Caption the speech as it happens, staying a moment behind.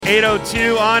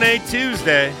8:02 on a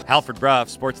Tuesday. Halford Bruff,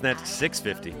 Sportsnet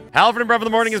 650. Halford and Bruff in the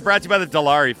Morning is brought to you by the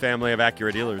Dilawri family of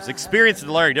Acura dealers. Experience the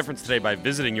Dilawri difference today by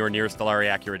visiting your nearest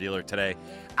Dilawri Acura dealer today.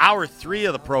 Hour 3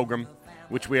 of the program,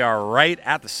 which we are right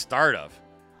at the start of,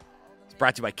 is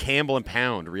brought to you by Campbell &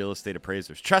 Pound, real estate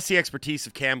appraisers. Trust the expertise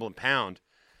of Campbell & Pound.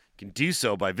 You can do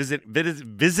so by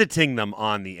visiting them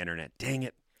on the internet. Dang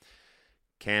it.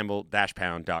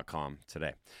 Campbell-pound.com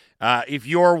today. If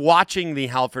you're watching the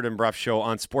Halford and Bruff show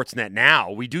on Sportsnet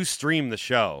now, we do stream the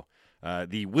show.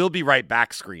 The We'll Be Right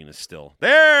Back screen is still.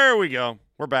 There we go.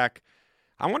 We're back.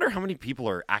 I wonder how many people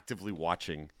are actively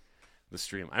watching the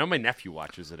stream. I know my nephew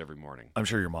watches it every morning. I'm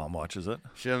sure your mom watches it.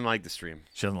 She doesn't like the stream.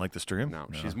 She doesn't like the stream? No.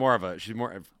 She's more of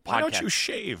podcast. Why don't you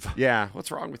shave? Yeah. What's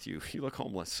wrong with you? You look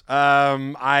homeless.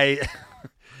 I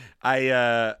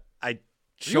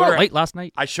You were late last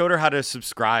night. I showed her how to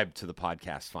subscribe to the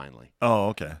podcast finally. Oh,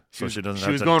 okay. So she doesn't have to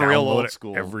She was going real download old it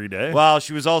school every day? Well,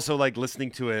 she was also like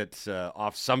listening to it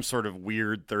off some sort of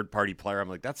weird third-party player. I'm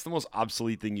like, that's the most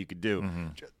obsolete thing you could do. Mm-hmm.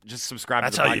 Just subscribe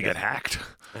That's to the podcast. how you get hacked.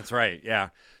 That's right, yeah.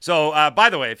 So, by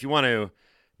the way, if you want to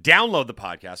download the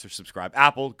podcast or subscribe,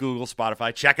 Apple, Google,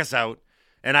 Spotify, check us out.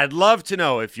 And I'd love to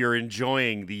know if you're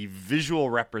enjoying the visual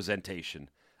representation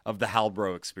of the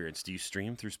Halbro experience. Do you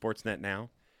stream through Sportsnet now?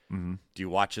 Mm-hmm. Do you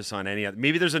watch us on any other?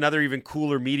 Maybe there's another even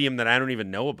cooler medium that I don't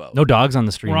even know about. No dogs on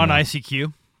the stream. We're on though.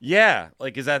 ICQ. Yeah,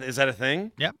 like is that a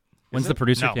thing? Yep. When's Is the it?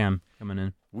 producer No. cam coming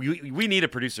in? We need a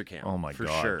producer cam. Oh, my for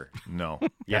God. sure. No.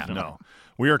 Yeah. No.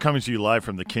 We are coming to you live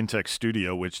from the Kintec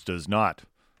studio, which does not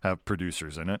have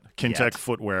producers in it. Kintec Yet.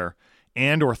 Footwear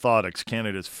and Orthotics,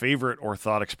 Canada's favorite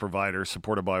orthotics provider,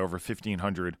 supported by over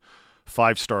 1,500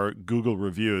 five-star Google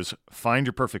reviews. Find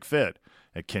your perfect fit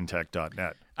at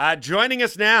kintec.net. Joining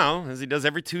us now, as he does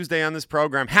every Tuesday on this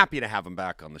program, happy to have him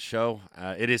back on the show.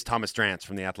 It is Thomas Drance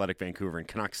from the Athletic Vancouver and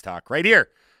Canucks Talk right here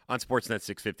on Sportsnet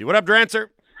 650. What up, Drancer?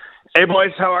 Hey,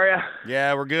 boys. How are you?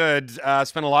 Yeah, we're good.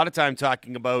 Spent a lot of time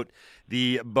talking about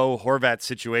the Bo Horvat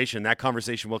situation. That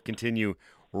conversation will continue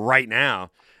right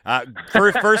now.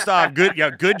 First off,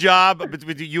 good job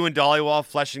with you and Dollywall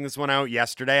fleshing this one out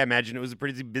yesterday. I imagine it was a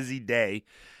pretty busy day.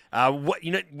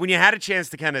 When you had a chance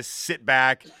to kind of sit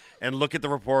back and look at the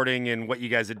reporting and what you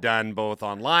guys had done both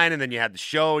online and then you had the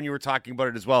show and you were talking about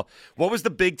it as well, what was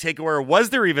the big takeaway, or was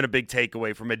there even a big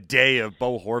takeaway from a day of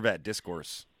Bo Horvat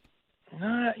discourse?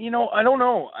 I don't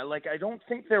know. I don't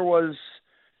think there was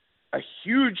a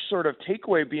huge sort of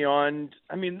takeaway beyond.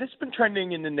 I mean, this has been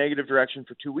trending in the negative direction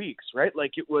for 2 weeks, right?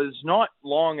 Like, it was not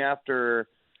long after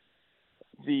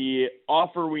the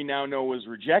offer we now know was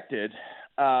rejected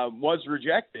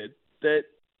that,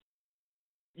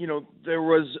 there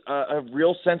was a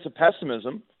real sense of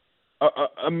pessimism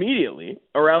immediately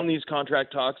around these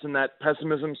contract talks, and that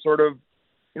pessimism sort of,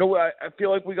 I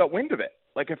feel like we got wind of it.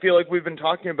 Like, I feel like we've been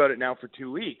talking about it now for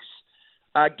 2 weeks.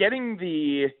 Getting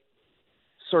the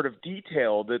sort of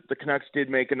detail that the Canucks did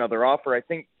make another offer, I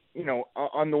think,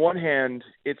 on the one hand,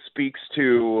 it speaks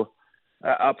to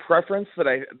a preference that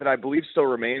I believe still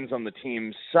remains on the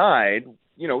team's side,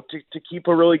 to keep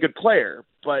a really good player.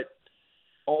 But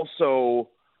also,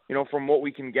 from what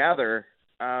we can gather,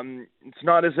 it's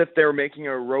not as if they're making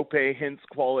a Rope Hintz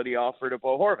quality offer to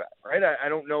Bo Horvat, right? I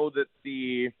don't know that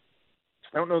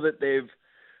they've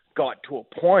got to a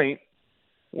point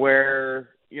where,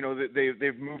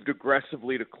 they've moved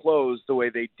aggressively to close the way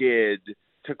they did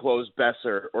to close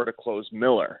Besser or to close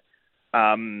Miller.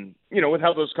 With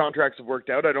how those contracts have worked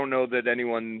out, I don't know that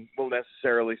anyone will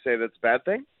necessarily say that's a bad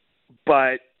thing,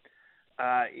 but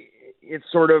it's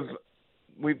sort of,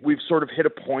 we've sort of hit a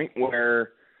point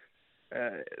where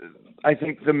I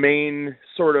think the main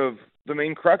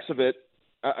crux of it,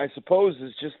 I suppose,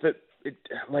 is just that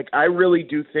I really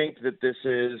don't think that this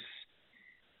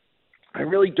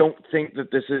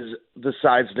is the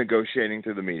sides negotiating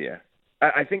through the media.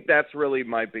 I think that's really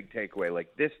my big takeaway.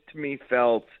 Like, this to me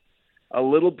felt a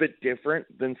little bit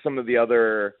different than some of the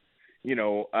other,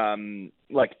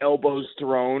 elbows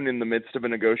thrown in the midst of a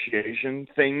negotiation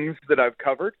things that I've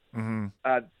covered. Mm-hmm.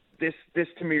 This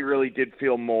to me really did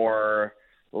feel more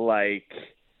like,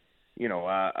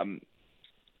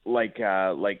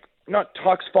 not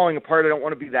talks falling apart. I don't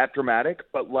want to be that dramatic,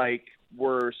 but like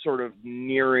we're sort of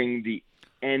nearing the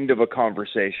end of a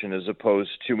conversation as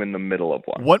opposed to in the middle of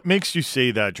one. What makes you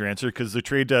say that, Drancer? Because the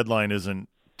trade deadline isn't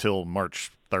till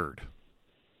March 3rd.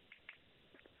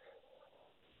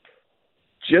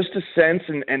 Just a sense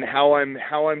and how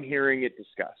I'm hearing it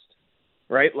discussed,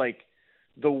 right? Like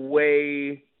the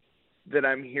way that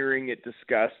I'm hearing it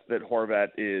discussed that Horvat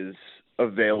is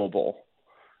available,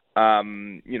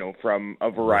 from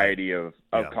a variety of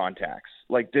contacts.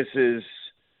 Like this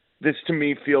to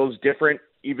me feels different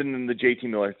even than the JT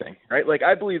Miller thing, right? Like,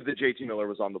 I believe that JT Miller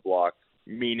was on the block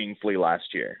meaningfully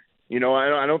last year. You know,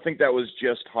 I don't think that was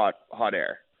just hot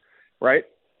air, right?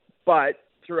 But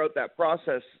throughout that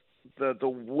process, the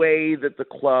way that the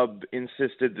club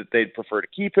insisted that they'd prefer to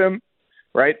keep him,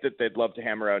 right, that they'd love to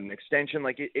hammer out an extension,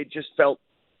 like it just felt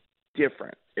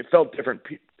different. It felt different.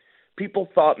 People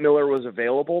thought Miller was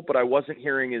available, but I wasn't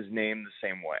hearing his name the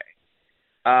same way.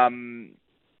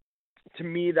 To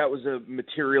me, that was a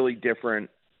materially different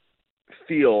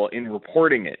feel in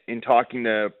reporting it, in talking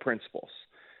to principals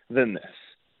than this.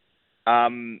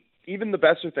 Even the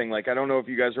Besser thing, like, I don't know if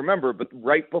you guys remember, but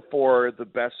right before the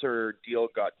Besser deal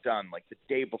got done, like the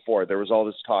day before, there was all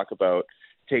this talk about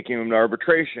taking him to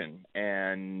arbitration.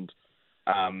 And,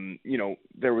 you know,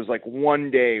 there was like one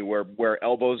day where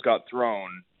elbows got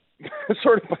thrown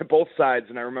sort of by both sides.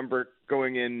 And I remember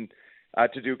going in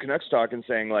to do Canucks Talk and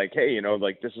saying, like, hey, you know,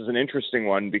 like, this is an interesting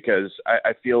one because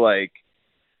I feel like,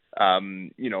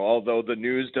 you know, although the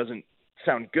news doesn't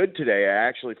sound good today, I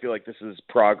actually feel like this is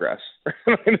progress.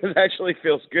 This actually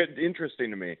feels good,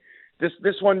 interesting to me.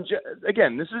 This one,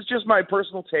 again, this is just my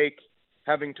personal take,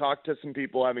 having talked to some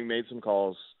people, having made some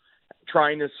calls,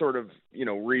 trying to sort of, you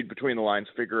know, read between the lines,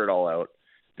 figure it all out.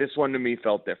 This one to me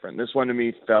felt different. This one to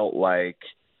me felt like,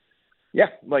 yeah,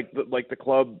 like the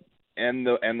club and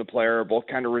the player are both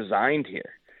kind of resigned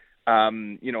here.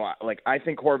 You know, like, I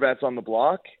think Horvat's on the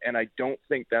block, and I don't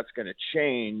think that's going to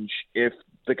change if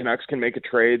the Canucks can make a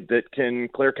trade that can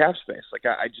clear cap space. Like,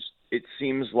 it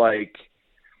seems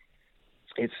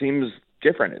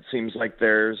different. It seems like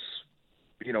there's,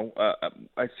 you know,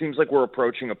 it seems like we're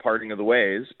approaching a parting of the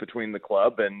ways between the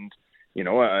club and, you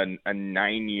know, a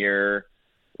 9-year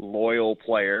loyal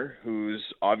player who's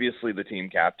obviously the team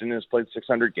captain, has played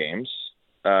 600 games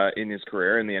in his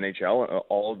career in the NHL,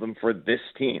 all of them for this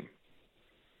team.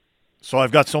 So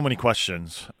I've got so many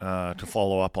questions to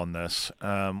follow up on this.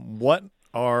 What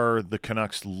are the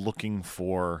Canucks looking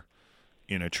for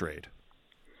in a trade?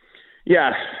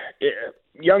 Yeah,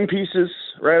 young pieces,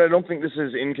 right? I don't think this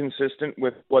is inconsistent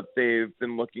with what they've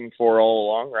been looking for all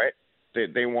along, right?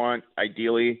 They want,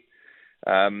 ideally,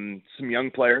 some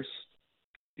young players,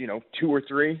 you know, 2 or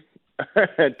 3.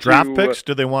 Draft picks?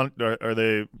 Do they want? Do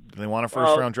they want a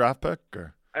first round draft pick?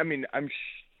 Or? I mean,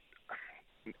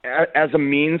 as a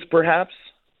means perhaps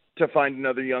to find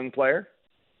another young player.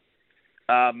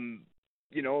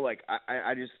 You know, like,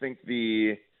 I just think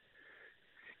you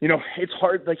know, it's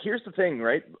hard. Like, here's the thing,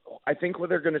 right? I think what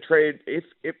they're going to trade,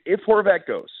 if Horvat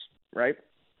goes, right?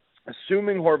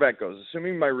 Assuming Horvat goes,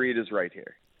 assuming my read is right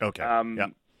here. Okay. Yeah.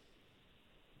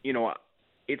 You know,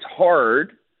 it's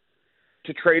hard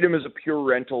to trade him as a pure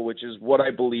rental, which is what I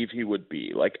believe he would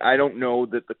be. Like, I don't know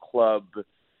that the club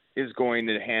is going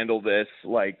to handle this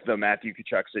like the Matthew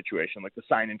Tkachuk situation, like the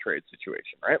sign and trade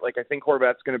situation, right? Like, I think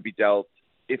Horvat's going to be dealt,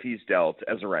 if he's dealt,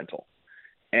 as a rental.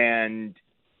 And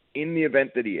in the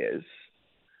event that he is,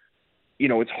 you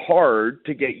know, it's hard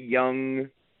to get young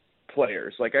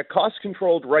players. Like, a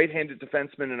cost-controlled right-handed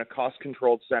defenseman and a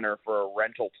cost-controlled center for a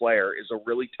rental player is a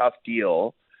really tough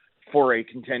deal for a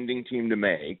contending team to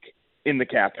make in the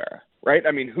cap era, right?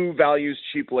 I mean, who values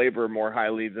cheap labor more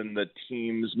highly than the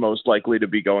teams most likely to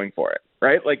be going for it,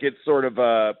 right? Like, it's sort of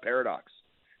a paradox,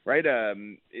 right?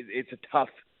 It's a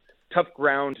tough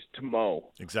ground to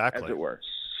mow, exactly, as it were.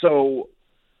 So,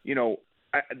 you know,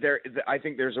 I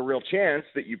think there's a real chance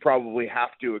that you probably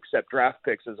have to accept draft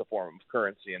picks as a form of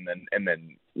currency, and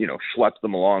then you know, schlep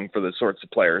them along for the sorts of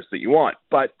players that you want.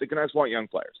 But the Canucks want young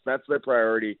players. That's their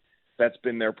priority. That's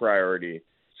been their priority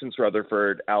since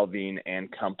Rutherford, Alvin,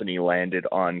 and company landed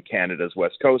on Canada's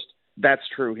West Coast. That's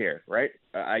true here, right?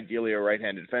 Ideally a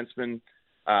right-handed defenseman,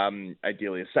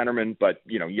 ideally a centerman, but,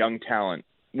 you know, young talent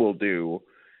will do.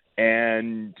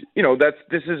 And, you know,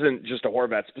 this isn't just a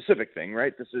Horvat-specific thing,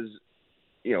 right? This is,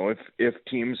 you know, if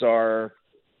teams are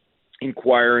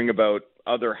inquiring about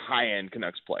other high-end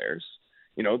Canucks players,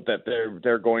 you know, that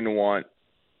they're going to want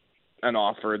an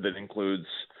offer that includes,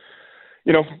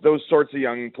 you know, those sorts of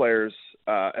young players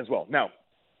as well. Now,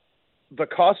 the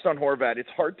cost on Horvat, it's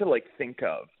hard to, like, think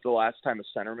of the last time a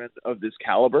centerman of this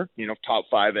caliber, you know, top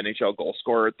 5 NHL goal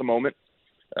scorer at the moment,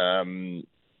 58%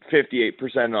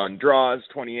 on draws,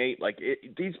 28. Like,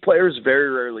 these players very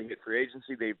rarely hit free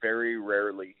agency. They very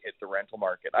rarely hit the rental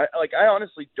market. I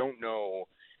honestly don't know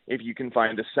if you can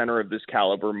find a center of this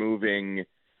caliber moving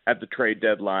at the trade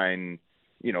deadline.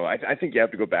 You know, I think you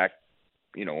have to go back,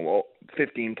 you know,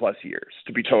 15 plus years,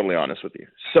 to be totally honest with you.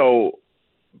 So,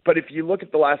 but if you look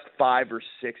at the last 5 or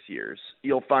 6 years,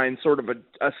 you'll find sort of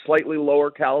a slightly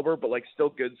lower caliber, but like still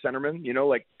good centermen, you know,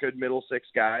 like good middle six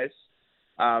guys.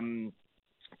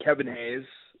 Kevin Hayes,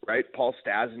 right? Paul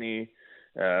Stastny,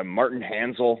 Martin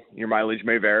Hansel, your mileage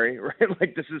may vary, right?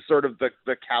 Like this is sort of the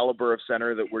caliber of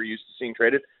center that we're used to seeing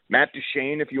traded. Matt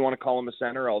Duchene, if you want to call him a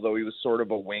center, although he was sort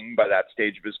of a wing by that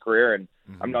stage of his career. And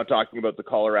I'm not talking about the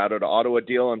Colorado to Ottawa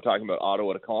deal. I'm talking about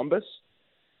Ottawa to Columbus.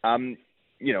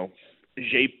 JP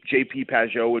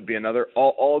Pajot would be another.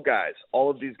 All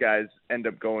of these guys end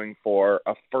up going for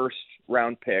a first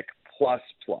round pick plus,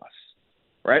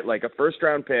 right? Like a first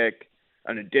round pick,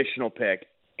 an additional pick,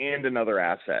 and another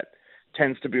asset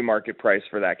tends to be market price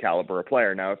for that caliber of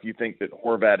player. Now, if you think that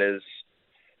Horvat is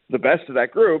the best of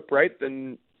that group, right,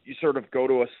 then you sort of go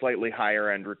to a slightly higher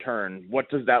end return. What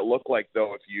does that look like,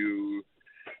 though, if you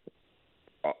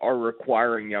are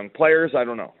requiring young players? I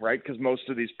don't know, right? Because most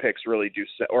of these picks really do,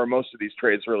 or most of these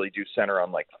trades really do center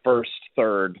on like first,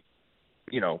 third,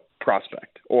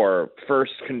 prospect or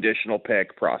first conditional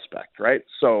pick prospect, right?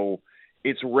 So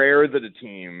it's rare that a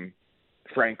team,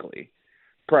 frankly,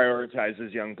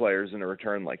 prioritizes young players in a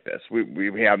return like this.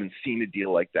 We haven't seen a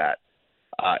deal like that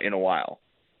in a while.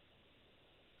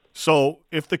 So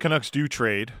if the Canucks do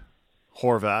trade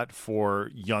Horvat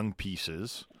for young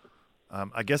pieces,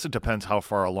 I guess it depends how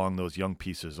far along those young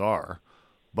pieces are,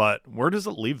 but where does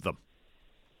it leave them?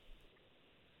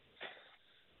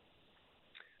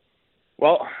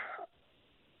 Well,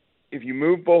 if you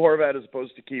move Bo Horvat as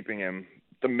opposed to keeping him,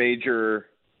 the major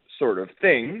sort of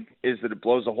thing is that it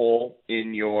blows a hole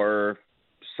in your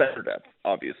center depth,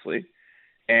 obviously,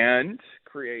 and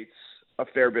creates a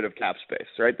fair bit of cap space,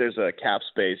 right? There's a cap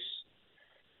space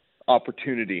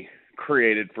opportunity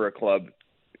created for a club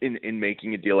in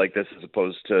making a deal like this as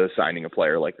opposed to signing a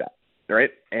player like that,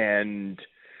 right? And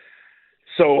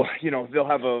so, they'll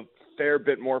have a fair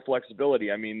bit more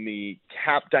flexibility. I mean, the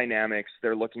cap dynamics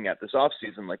they're looking at this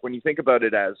offseason, like when you think about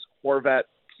it as Horvat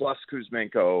plus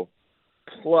Kuzmenko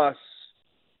plus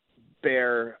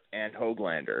Bear and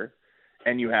Höglander,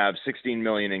 and you have $16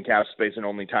 million in cap space and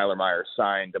only Tyler Myers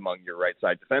signed among your right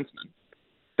side defensemen,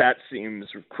 that seems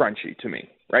crunchy to me,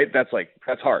 right? That's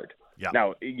hard. Yeah.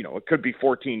 Now, it could be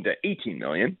 14 to 18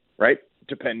 million, right?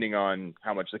 Depending on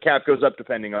how much the cap goes up,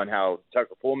 depending on how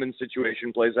Tucker Pullman's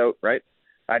situation plays out, right?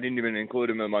 I didn't even include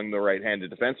him among the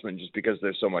right-handed defensemen just because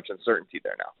there's so much uncertainty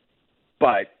there now.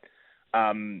 But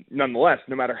nonetheless,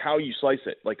 no matter how you slice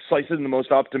it in the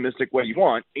most optimistic way you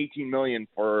want, 18 million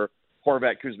for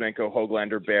Horvat, Kuzmenko,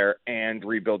 Höglander, Bear, and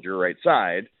rebuild your right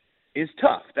side is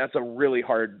tough. That's a really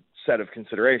hard set of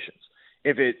considerations.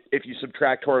 If you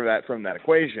subtract Horvat from that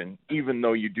equation, even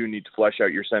though you do need to flesh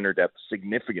out your center depth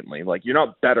significantly, like you're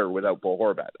not better without Bo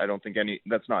Horvat. I don't think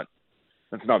that's not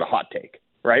a hot take,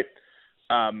 right?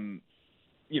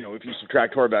 If you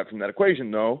subtract Horvat from that equation,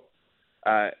 though,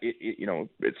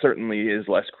 it certainly is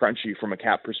less crunchy from a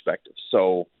cap perspective.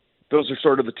 So those are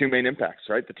sort of the two main impacts,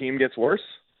 right? The team gets worse,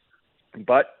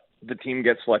 but the team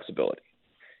gets flexibility.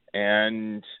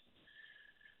 And,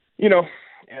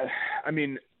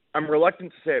 I'm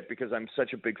reluctant to say it because I'm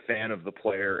such a big fan of the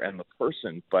player and the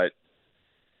person, but,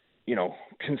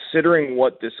 considering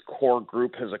what this core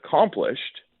group has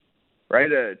accomplished, right,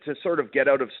 to sort of get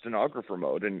out of stenographer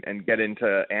mode and get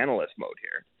into analyst mode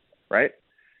here, right?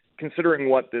 Considering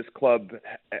what this core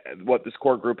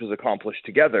group has accomplished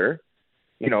together,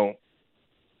 if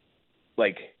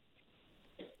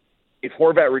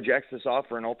Horvat rejects this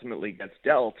offer and ultimately gets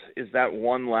dealt, is that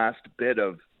one last bit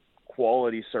of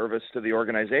quality service to the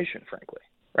organization, frankly,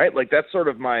 right? Like that's sort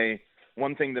of my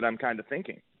one thing that I'm kind of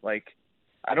thinking. Like,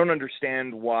 I don't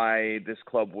understand why this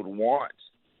club would want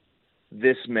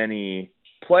this many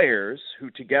players who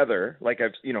together, like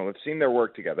I've seen their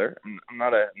work together. I'm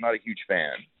not a huge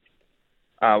fan.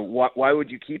 Why would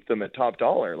you keep them at top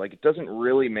dollar? Like, it doesn't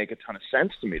really make a ton of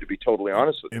sense to me, to be totally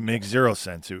honest with you. It makes zero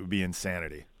sense. It would be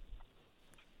insanity.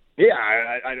 Yeah,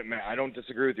 I don't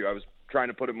disagree with you. I was trying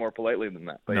to put it more politely than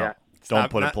that. But no, yeah. don't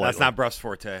put it politely. That's not Bruff's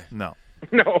forte. No.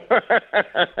 No.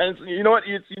 You know what?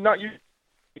 It's not you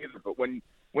either, but when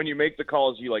you make the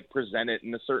calls, you like present it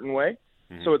in a certain way.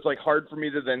 Mm-hmm. So it's like hard for me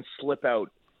to then slip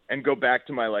out and go back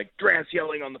to my like Drance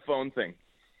yelling on the phone thing.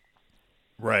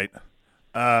 Right.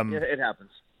 It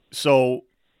happens. So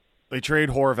they trade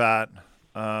Horvat,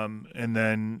 and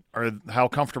then how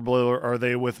comfortable are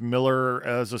they with Miller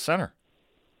as a center?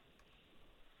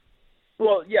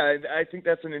 Well, yeah, I think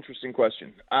that's an interesting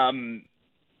question.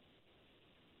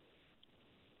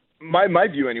 My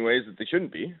view, anyway, is that they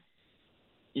shouldn't be.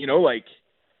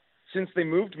 Since they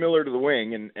moved Miller to the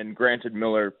wing, and granted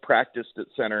Miller practiced at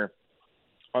center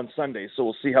on Sunday, so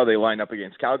we'll see how they line up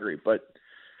against Calgary. But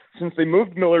since they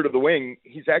moved Miller to the wing,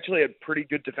 he's actually had pretty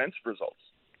good defensive results.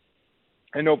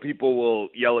 I know people will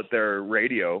yell at their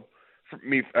radio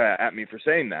at me for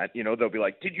saying that. You know, they'll be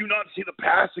like, "Did you not see the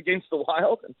pass against the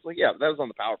Wild?" And it's like, yeah, that was on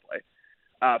the power play.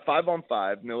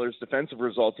 5-on-5, Miller's defensive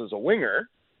results as a winger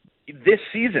this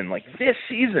season,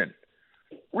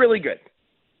 really good,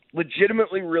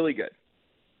 legitimately really good.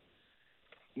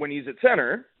 When he's at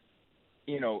center,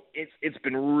 you know, it's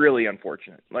been really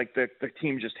unfortunate. Like the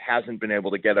team just hasn't been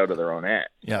able to get out of their own end.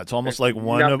 Yeah, it's almost like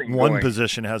one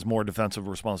position has more defensive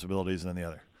responsibilities than the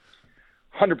other.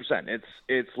 100%.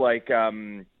 It's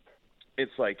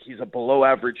like he's a below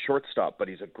average shortstop, but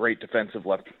he's a great defensive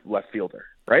left fielder,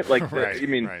 right? Like, Right,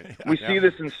 we see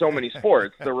this in so many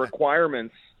sports. The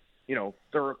requirements,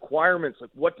 like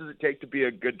what does it take to be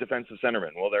a good defensive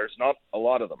centerman? Well, there's not a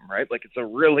lot of them, right? Like it's a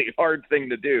really hard thing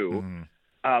to do.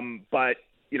 But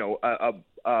you know,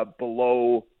 a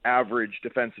below average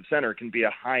defensive center can be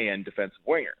a high end defensive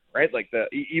winger, right? Like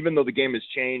even though the game has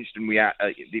changed and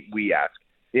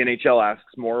the NHL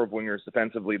asks more of wingers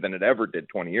defensively than it ever did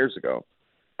 20 years ago.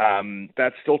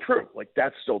 That's still true.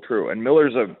 That's still true. And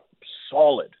Miller's a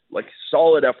solid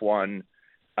F1.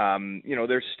 You know,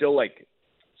 there's still like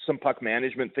some puck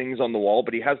management things on the wall,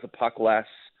 but he has the puck less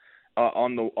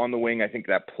on the wing. I think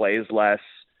that plays less.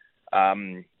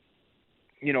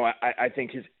 You know, I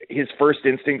think his first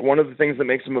instinct, one of the things that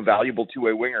makes him a valuable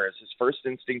two-way winger is his first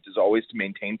instinct is always to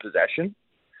maintain possession.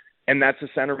 And that's a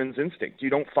centerman's instinct.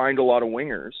 You don't find a lot of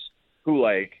wingers who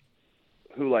lead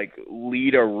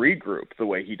a regroup the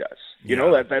way he does. You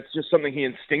know, that's just something he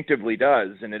instinctively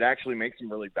does, and it actually makes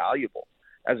him really valuable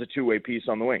as a two-way piece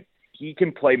on the wing. He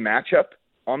can play matchup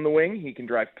on the wing. He can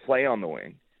drive play on the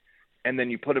wing. And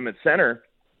then you put him at center,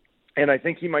 and I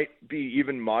think he might be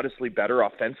even modestly better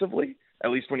offensively, at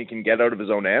least when he can get out of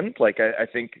his own end. Like, I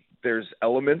think there's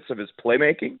elements of his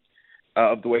playmaking,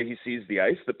 of the way he sees the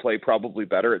ice, that play probably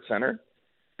better at center,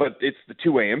 but it's the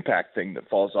two-way impact thing that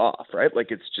falls off, right? Like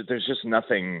there's just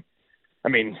nothing. I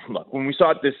mean, look, when we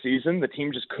saw it this season, the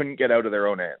team just couldn't get out of their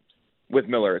own end with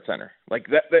Miller at center. Like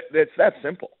it's that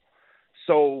simple.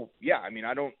 So yeah, I mean,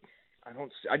 I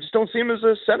just don't see him as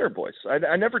a center, boys.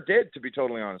 I never did, to be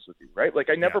totally honest with you, right? Like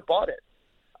I never bought it.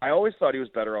 I always thought he was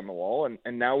better on the wall,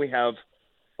 and now we have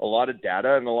a lot of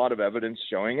data and a lot of evidence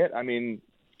showing it. I mean,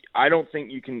 I don't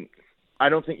think you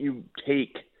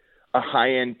take a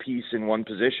high-end piece in one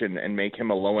position and make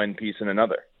him a low-end piece in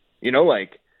another. You know,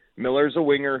 like Miller's a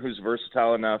winger who's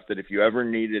versatile enough that if you ever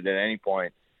need it at any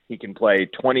point, he can play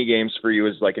 20 games for you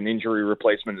as like an injury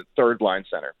replacement at third-line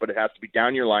center, but it has to be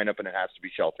down your lineup and it has to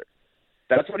be sheltered.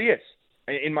 That's what he is,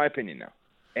 in my opinion now.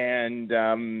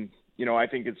 And, you know, I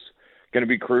think it's going to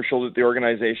be crucial that the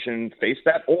organization face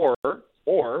that, or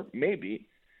maybe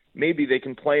they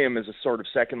can play him as a sort of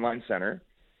second-line center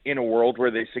in a world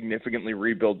where they significantly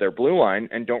rebuild their blue line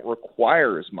and don't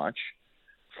require as much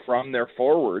from their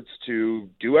forwards to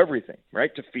do everything,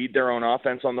 right? To feed their own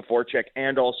offense on the forecheck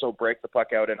and also break the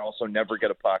puck out and also never get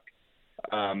a puck,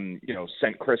 you know,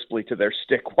 sent crisply to their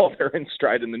stick while they're in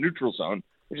stride in the neutral zone,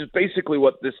 which is basically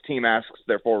what this team asks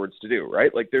their forwards to do,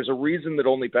 right? Like there's a reason that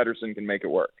only Pettersson can make it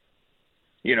work,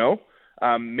 you know?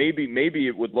 Maybe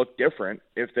it would look different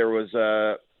if there was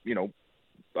a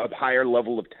higher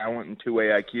level of talent and two-way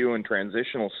IQ and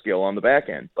transitional skill on the back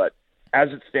end. But as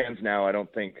it stands now, I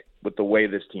don't think with the way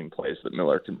this team plays that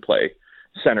Miller can play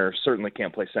center, certainly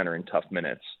can't play center in tough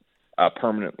minutes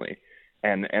permanently.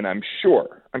 And I'm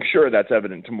sure that's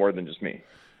evident to more than just me.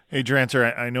 Hey,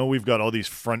 Drancer, I know we've got all these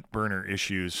front burner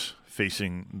issues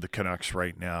facing the Canucks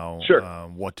right now. Sure.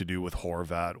 What to do with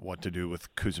Horvat, what to do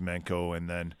with Kuzmenko, and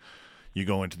then you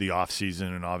go into the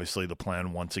offseason, and obviously the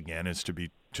plan once again is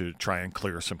to try and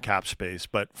clear some cap space.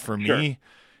 But for me,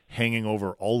 hanging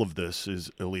over all of this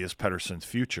is Elias Pettersson's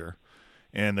future.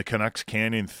 And the Canucks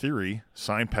can, in theory,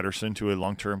 sign Pettersson to a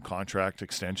long-term contract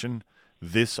extension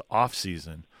this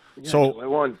offseason.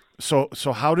 Yeah,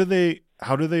 so how do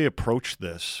they approach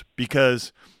this?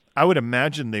 Because I would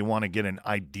imagine they want to get an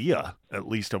idea, at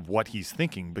least, of what he's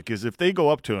thinking. Because if they go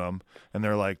up to him and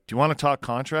they're like, "Do you want to talk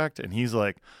contract?" and he's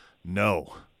like,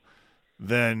 "No,"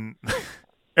 then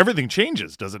everything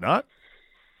changes, does it not?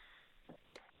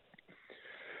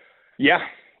 Yeah,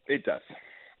 it does.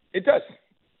 It does.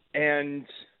 And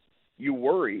you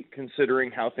worry,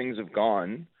 considering how things have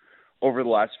gone over the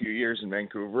last few years in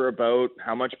Vancouver, about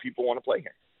how much people want to play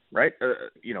here, right?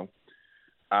 You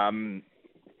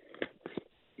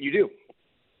do.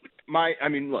 My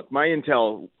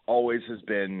intel always has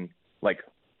been like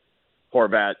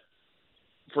Horvat,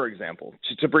 for example,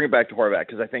 to bring it back to Horvat,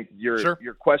 because I think your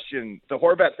question, the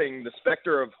Horvat thing, the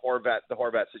specter of the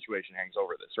Horvat situation hangs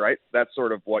over this, right? That's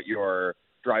sort of what you're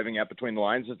driving at between the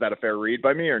lines. Is that a fair read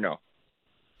by me or no?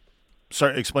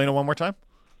 Sorry, explain it one more time.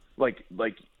 Like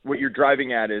what you're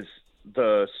driving at is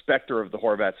the specter of the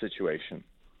Horvat situation?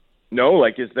 No,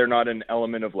 like, is there not an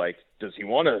element of like, does he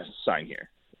want to sign here?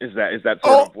 Is that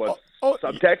sort of what's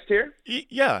subtext here?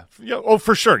 Yeah. Oh,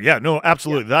 for sure. Yeah. No,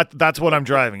 absolutely. Yeah. That's what I'm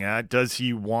driving at. Does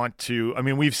he want to? I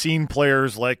mean, we've seen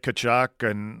players like Tkachuk,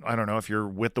 and I don't know if you're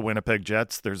with the Winnipeg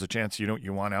Jets, there's a chance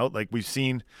you want out. Like, we've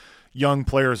seen young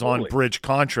players on bridge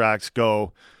contracts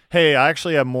go, hey, I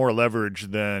actually have more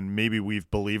leverage than maybe we've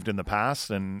believed in the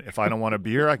past, and if I don't want to be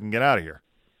here, I can get out of here.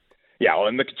 Yeah, well,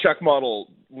 and the Tkachuk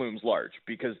model looms large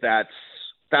because that's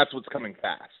what's coming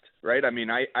fast. Right? I mean,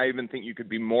 I even think you could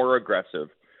be more aggressive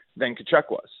than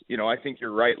Tkachuk was. I think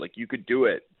you're right. Like, you could do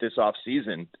it this off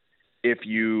season if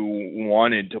you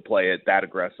wanted to play it that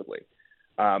aggressively.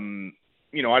 I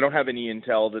don't have any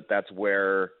intel that that's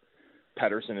where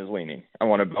Pettersson is leaning. I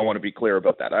want to be clear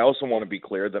about that. I also want to be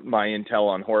clear that my intel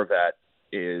on Horvat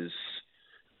is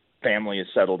family is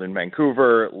settled in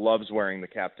Vancouver, loves wearing the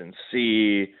captain's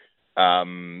C.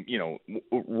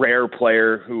 Rare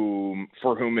player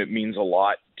for whom it means a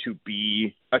lot to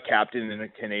be a captain in a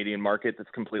Canadian market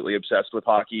that's completely obsessed with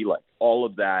hockey. Like, all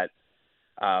of that,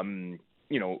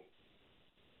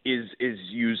 is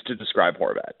used to describe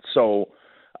Horvat. So,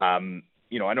 I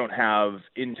don't have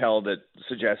intel that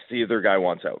suggests either guy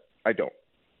wants out. I don't.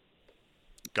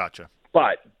 Gotcha.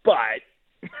 But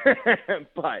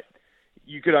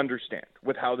you could understand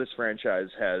with how this franchise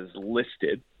has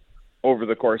listed over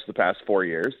the course of the past 4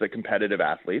 years, the competitive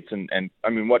athletes, and I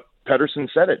mean, what Pettersson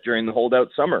said it during the holdout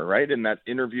summer, right, in that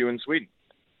interview in Sweden,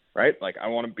 right? Like, I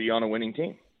want to be on a winning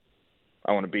team.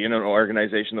 I want to be in an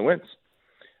organization that wins.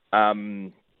 I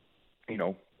mean,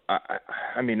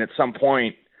 at some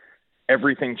point,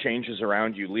 everything changes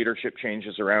around you, leadership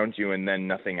changes around you, and then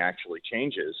nothing actually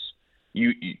changes.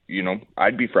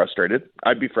 I'd be frustrated.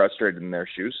 I'd be frustrated in their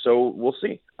shoes. So we'll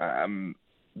see.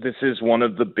 This is one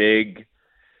of the big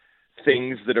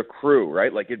things that accrue,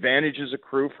 right? Like, advantages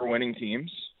accrue for winning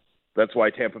teams. That's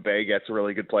why Tampa Bay gets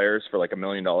really good players for like $1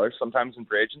 million sometimes in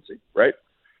free agency, right?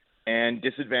 And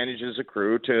disadvantages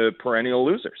accrue to perennial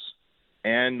losers.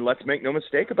 And let's make no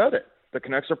mistake about it. The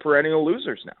Canucks are perennial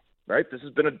losers now, right? This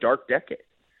has been a dark decade.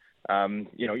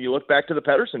 You look back to the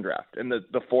Pettersson draft and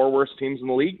the four worst teams in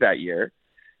the league that year,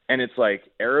 and it's like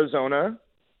Arizona,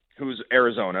 who's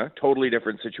Arizona, totally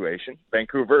different situation.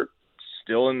 Vancouver,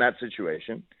 still in that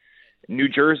situation. New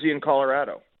Jersey and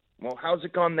Colorado. Well, how's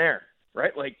it gone there,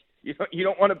 right? Like, you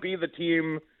don't want to be the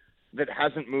team that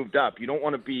hasn't moved up. You don't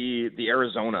want to be the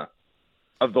Arizona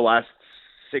of the last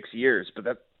 6 years, but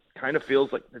that kind of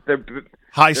feels like they're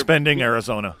high-spending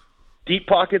Arizona. Deep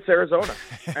pockets Arizona.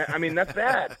 I mean, that's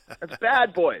bad. That's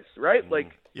bad, boys, right?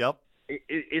 Like, yep.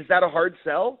 Is that a hard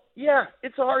sell? Yeah,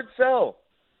 it's a hard sell.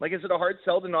 Like, is it a hard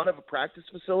sell to not have a practice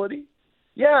facility?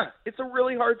 Yeah, it's a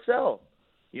really hard sell.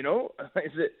 Is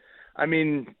it? I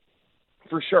mean,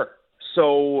 for sure.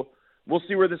 So we'll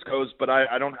see where this goes, but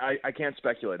I can't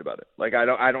speculate about it. Like,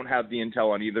 I don't have the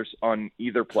intel on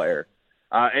either player.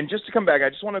 And just to come back, I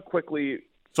just want to quickly.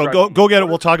 So go get it.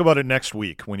 We'll talk about it next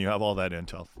week when you have all that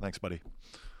intel. Thanks, buddy.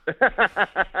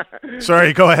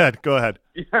 Sorry, go ahead.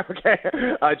 Yeah, okay.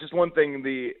 Just one thing,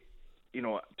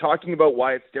 talking about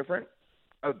why it's different,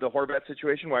 the Horvat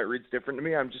situation, why it reads different to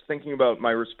me. I'm just thinking about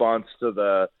my response to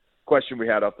the question we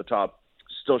had off the top,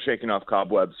 still shaking off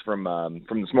cobwebs from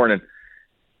this morning.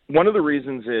 One of the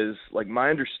reasons is, like, my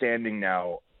understanding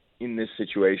now in this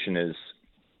situation is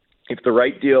if the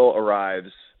right deal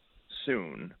arrives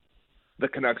soon, the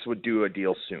Canucks would do a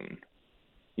deal soon.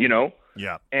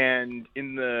 Yeah. And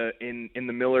in the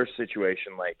Miller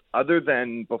situation, like, other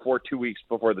than 2 weeks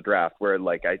before the draft, where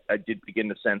like I did begin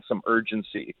to sense some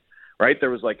urgency, right? There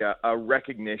was like a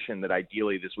recognition that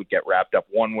ideally this would get wrapped up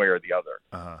one way or the other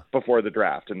before the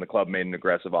draft, and the club made an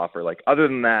aggressive offer. Like, other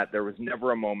than that, there was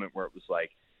never a moment where it was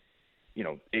like,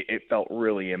 it felt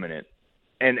really imminent.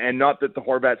 And not that the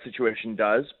Horvat situation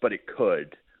does, but it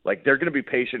could. Like, they're going to be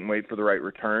patient and wait for the right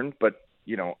return, but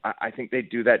I think they'd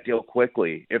do that deal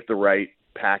quickly if the right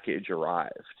package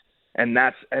arrived. And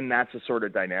that's a sort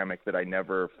of dynamic that I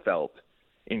never felt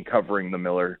in covering the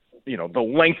Miller, the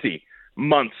lengthy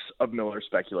months of Miller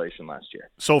speculation last year.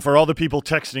 So for all the people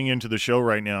texting into the show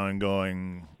right now and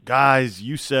going, guys,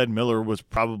 you said Miller was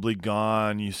probably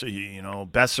gone. You say,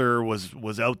 Besser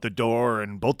was out the door,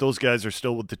 and both those guys are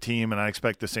still with the team, and I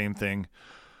expect the same thing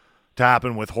to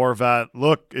happen with Horvat.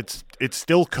 Look, it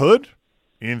still could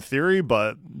in theory,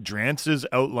 but Drance is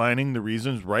outlining the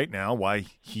reasons right now why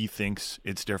he thinks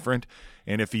it's different.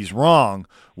 And if he's wrong,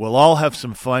 we'll all have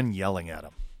some fun yelling at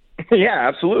him. Yeah,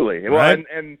 absolutely. Right? Well,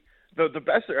 and the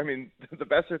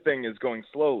Besser thing is going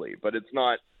slowly, but it's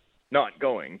not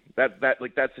going.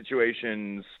 That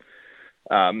situation's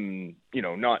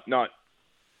not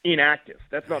inactive.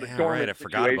 That's not a dormant I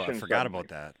situation. forgot about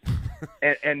that.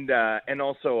 and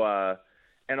also,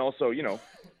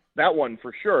 that one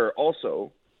for sure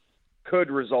also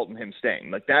could result in him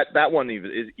staying. Like that one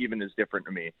even is different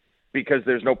to me because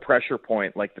there's no pressure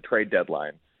point like the trade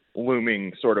deadline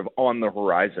looming sort of on the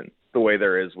horizon the way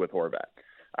there is with Horvat.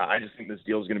 I just think this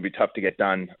deal is going to be tough to get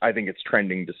done. I think it's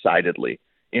trending decidedly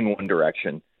in one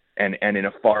direction and in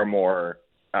a far more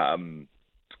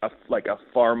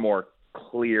far more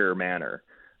clear manner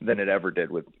than it ever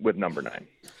did with number 9.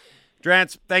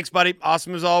 Drance, thanks, buddy.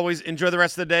 Awesome as always. Enjoy the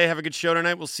rest of the day. Have a good show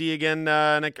tonight. We'll see you again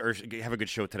or have a good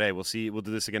show today. We'll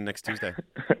do this again next Tuesday.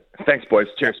 Thanks, boys.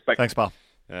 Cheers. Bye. Thanks, pal.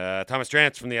 Thomas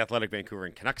Drance from the Athletic Vancouver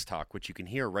and Canucks Talk, which you can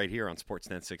hear right here on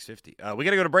Sportsnet 650. We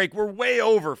got to go to break. We're way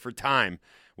over for time.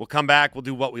 We'll come back. We'll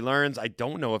do what we learned. I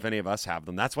don't know if any of us have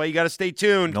them. That's why you got to stay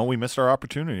tuned. No, we missed our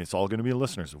opportunity. It's all going to be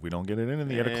listeners. If we don't get it in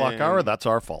the 8 o'clock hour, that's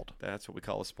our fault. That's what we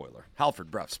call a spoiler.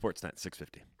 Halford Bruff, Sportsnet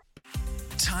 650.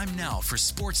 Time now for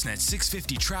Sportsnet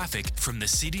 650 traffic from the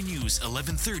City News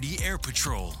 1130 Air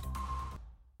Patrol.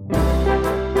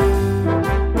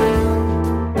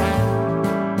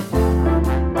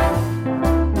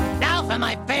 Now for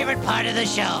my favorite part of the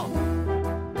show.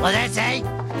 Well, that's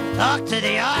talk to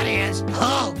the audience.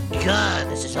 Oh, God,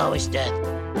 this is always dead.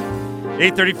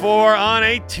 8:34 on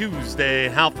a Tuesday.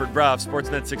 Halford Bruff,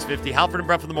 Sportsnet 650. Halford and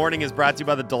Bruff in the Morning is brought to you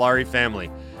by the Dilawri family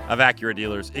of Acura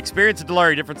dealers. Experience a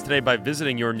Dilawri difference today by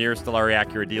visiting your nearest Dilawri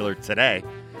Acura dealer today.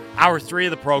 Hour 3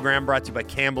 of the program brought to you by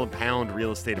Campbell & Pound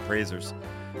Real Estate Appraisers.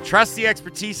 Trust the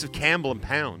expertise of Campbell &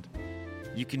 Pound.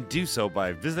 You can do so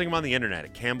by visiting them on the internet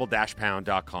at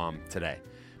campbell-pound.com today.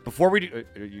 Before we do,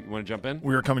 you want to jump in?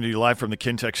 We are coming to you live from the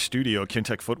Kintex studio.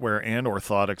 Kintex Footwear and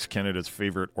Orthotics, Canada's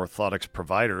favorite orthotics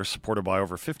provider, supported by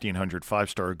over 1,500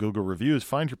 five-star Google reviews.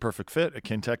 Find your perfect fit at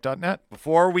kintech.net.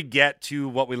 Before we get to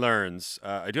what we learned,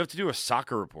 I do have to do a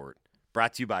soccer report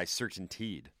brought to you by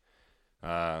CertainTeed,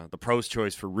 the pro's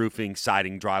choice for roofing,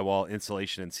 siding, drywall,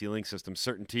 insulation, and ceiling systems.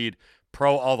 CertainTeed,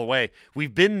 pro all the way.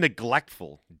 We've been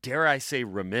neglectful, dare I say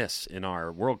remiss, in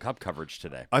our World Cup coverage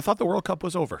today. I thought the World Cup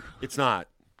was over. It's not.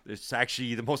 It's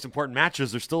actually the most important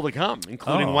matches are still to come,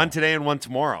 including one today and one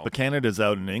tomorrow. But Canada's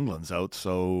out and England's out,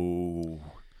 so...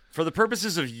 For the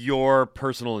purposes of your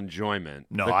personal enjoyment,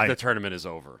 the tournament is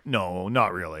over. No,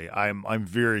 not really. I'm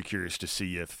very curious to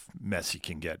see if Messi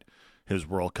can get his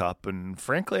World Cup. And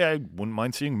frankly, I wouldn't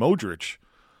mind seeing Modric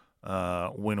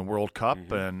win a World Cup.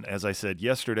 Mm-hmm. And as I said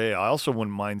yesterday, I also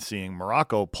wouldn't mind seeing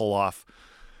Morocco pull off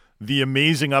the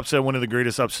amazing upset, one of the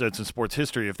greatest upsets in sports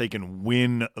history, if they can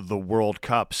win the World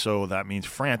Cup. So that means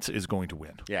France is going to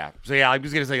win. Yeah. So, I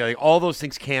was going to say, all those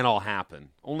things can't all happen.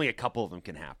 Only a couple of them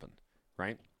can happen,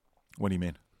 right? What do you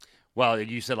mean? Well,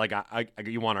 you said,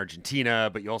 you want Argentina,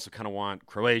 but you also kind of want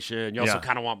Croatia, and you also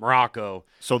kind of want Morocco.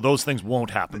 So those things won't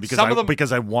happen because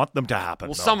I want them to happen.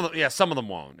 Well, though. some of them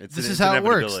won't. This is how it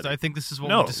works. I think this is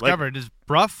what we discovered is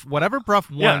whatever Bruff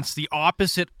wants, the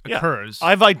opposite occurs.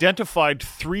 I've identified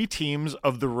 3 teams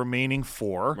of the remaining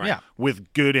 4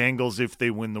 with good angles if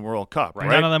they win the World Cup. Right?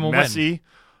 None of them will Messi,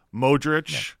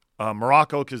 Modric,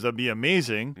 Morocco, because that'd be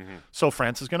amazing. Mm-hmm. So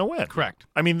France is going to win. Correct.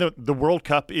 I mean, the World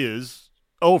Cup is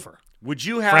over. Would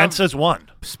you have France has won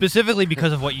specifically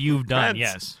because of what you've done?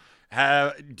 Yes.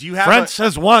 Do you have France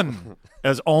has won,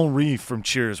 as Henri from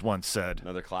Cheers once said.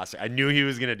 Another classic. I knew he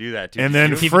was going to do that too. And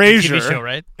then Fraser, TV show,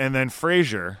 right? And then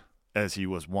Fraser, as he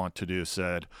was wont to do,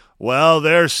 said, "Well,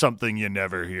 there's something you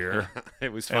never hear."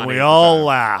 It was funny. And we all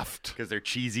laughed because they're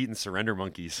cheese-eating surrender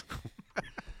monkeys.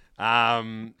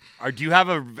 Do you have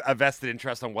a vested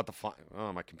interest on what the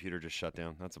oh, my computer just shut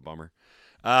down. That's a bummer.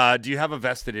 Do you have a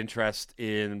vested interest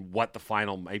in what the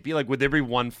final might be? Like, would there be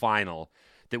one final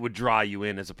that would draw you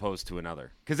in as opposed to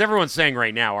another? Because everyone's saying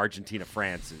right now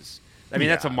Argentina-France is – I mean,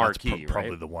 that's a marquee, probably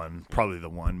right? Probably the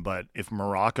one. But if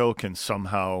Morocco can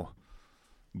somehow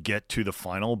get to the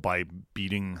final by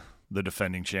beating the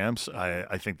defending champs,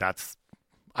 I think that's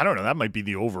 – I don't know. That might be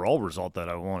the overall result that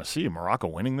I want to see. Morocco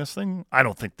winning this thing? I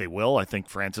don't think they will. I think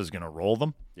France is going to roll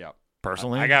them. Yeah.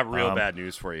 Personally, I got real bad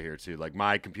news for you here too. Like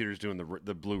my computer's doing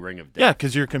the blue ring of death. Yeah,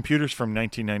 because your computer's from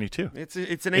 1992. It's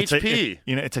an HP.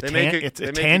 It's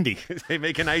a Tandy. They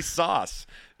make a nice sauce.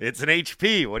 It's an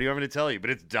HP. What do you want me to tell you?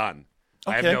 But it's done.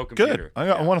 Okay, I have no computer. Good.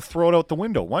 I want to throw it out the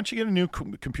window. Why don't you get a new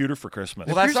computer for Christmas?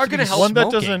 Well, that's not going to help.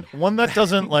 One that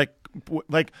doesn't like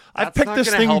Like, I've That's picked not this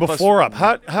gonna thing help us. before up.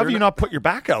 How have you not put your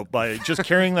back out by just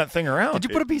carrying that thing around? Did you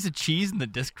put a piece of cheese in the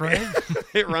disk drive?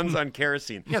 It runs on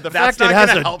kerosene. Yeah, the That's fact it not has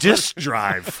gonna a help disk us.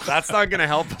 drive. That's not going to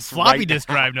help us. Floppy right disk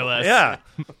now. drive, no less. Yeah.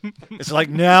 It's like,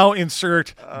 now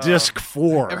insert disc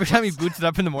 4. Every time he boots it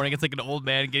up in the morning, it's like an old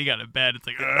man getting out of bed. It's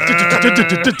like,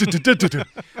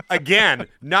 Again,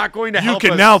 not going to You help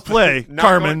can us. now play Not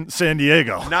Carmen going- San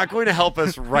Diego. Not going to help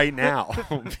us right now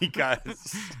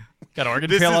because got Oregon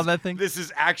this Trail is, on that thing. this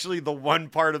is actually the one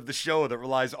part of the show that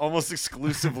relies almost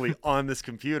exclusively on this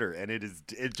computer, and it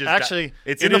just Actually,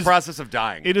 it's it in the is- process of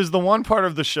dying. It is the one part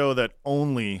of the show that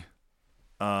only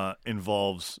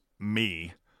involves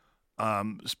me,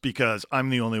 because I'm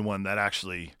the only one that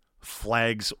actually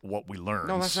flags what we learn.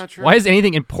 No, that's not true. Why is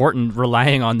anything important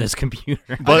relying on this computer?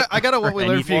 But I got what we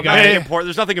learned for you Well, guys. nothing important.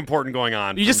 There's nothing important going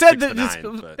on. You just from said 6 to that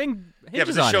 9, this but- thing Yeah, but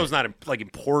hinges the on show's it. not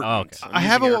important. Oh, okay. I'm I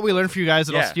have using what we air learned for you guys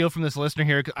that I'll Yeah. steal from this listener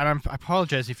here. And I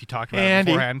apologize if you talked about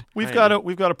Andy, it beforehand. we've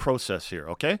got a process here,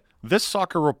 okay? This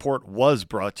soccer report was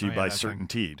brought to you Oh, yeah, by that's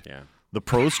Certainteed. Yeah. The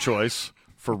pro's choice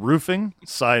for roofing,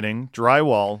 siding,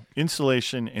 drywall,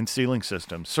 insulation, and ceiling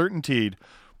systems. Certainteed,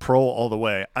 pro all the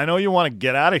way. I know you want to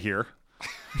get out of here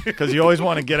because you always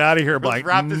want to get out of here by Let's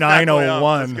wrap this bad boy up.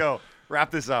 9:01. Let's go.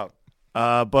 Wrap this up.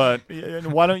 But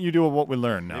why don't you do what we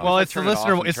learned now? Well, I it's the turn it off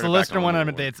listener. and It's turn the it back listener on one. when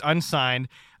it It's unsigned.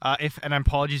 And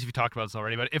apologies if you talked about this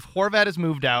already. But if Horvat is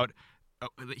moved out,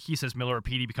 he says Miller or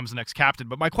Petey becomes the next captain.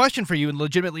 But my question for you, and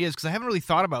legitimately is because I haven't really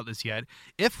thought about this yet.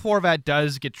 If Horvat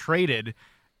does get traded,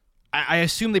 I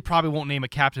assume they probably won't name a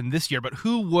captain this year. But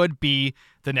who would be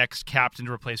the next captain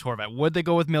to replace Horvat? Would they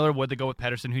go with Miller? Would they go with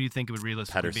Pedersen? Who do you think it would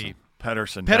realistically be?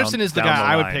 Pedersen. Pedersen down- is the down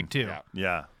guy I would line. pick too.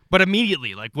 Yeah. But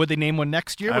immediately, like, would they name one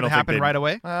next year? I Would don't it think happen they'd- right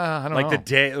away? I don't Like know. the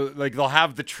day, like they'll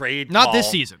have the trade. Not call,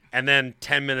 this season. And then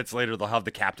 10 minutes later, they'll have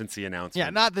the captaincy announcement.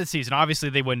 Yeah, not this season. Obviously,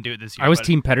 they wouldn't do it this year. I was but-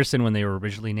 Team Pedersen when they were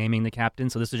originally naming the captain,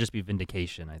 so this would just be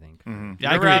vindication, I think. Yeah,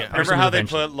 I Remember, agree. remember how they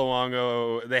eventually. put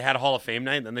Luongo? They had Hall of Fame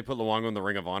night, and then they put Luongo in the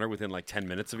Ring of Honor within like 10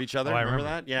 minutes of each other. Oh, I remember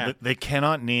remember. that? Yeah. They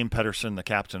cannot name Pedersen the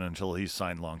captain until he's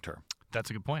signed long term. That's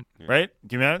a good point. Right?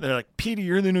 Do you remember? They're like, Petey,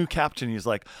 you're the new captain. He's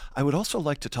like, I would also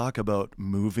like to talk about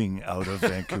moving out of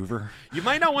Vancouver. You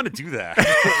might not want to do that.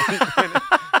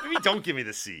 Maybe don't give me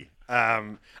the C.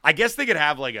 I guess they could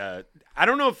have like a. I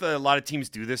don't know if a lot of teams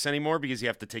do this anymore because you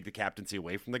have to take the captaincy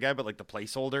away from the guy, but like the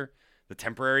placeholder, the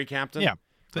temporary captain. Yeah.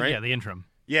 Right? Yeah, the interim.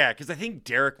 Yeah, because I think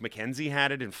Derek McKenzie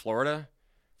had it in Florida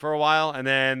for a while, and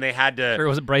then they had to. Or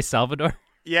was it Bryce Salvador?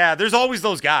 Yeah, there's always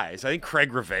those guys. I think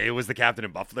Craig Rivet was the captain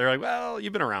in Buffalo. They're like, well,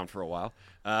 you've been around for a while.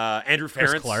 Andrew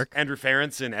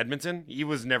Ferentz in Edmonton. He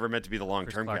was never meant to be the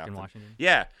long-term Clark captain. in Washington.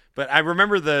 Yeah, but I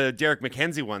remember the Derek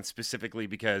McKenzie one specifically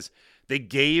because they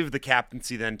gave the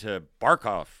captaincy then to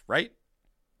Barkov, right?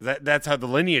 That's how the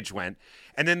lineage went.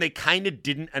 And then they kind of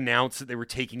didn't announce that they were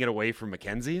taking it away from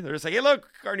McKenzie. They're just like, hey, look,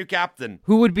 our new captain.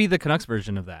 Who would be the Canucks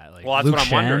version of that? Like Well, that's Luke what I'm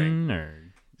Shen, wondering. Or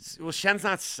Well, Shen's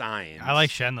not signed. I like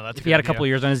Shen, though. That's if a he had a good couple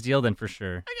idea. years on his deal, then for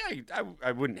sure.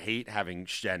 I wouldn't hate having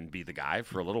Shen be the guy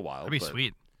for a little while. That'd be but,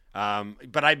 sweet.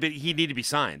 But he need to be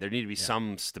signed. There need to be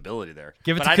some stability there.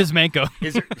 Give it But to I don't- Kuzmenko.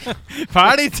 Is there,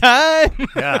 Party time!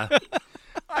 Yeah.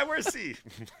 where's he?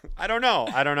 I don't know.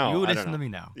 I don't know. You I don't listen know. to me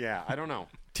now. Yeah, I don't know.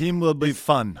 Team will be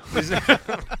fun.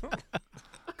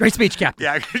 Great speech, Captain.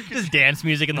 Yeah. Just dance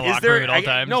music in the Is locker there room at all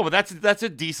times. No, but that's a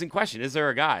decent question. Is there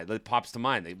a guy that pops to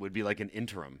mind that would be like an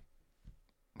interim?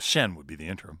 Shen would be the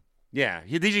interim. Yeah,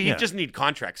 he Yeah. just need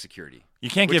contract security. You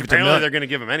can't Which give it to apparently Miller. they're going to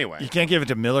give him anyway. You can't give it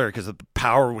to Miller because the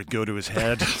power would go to his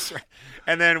head. That's right.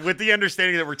 And then with the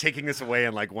understanding that we're taking this away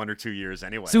in like 1 or 2 years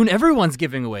anyway. Soon everyone's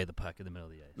giving away the puck in the middle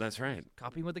of the ice. That's right.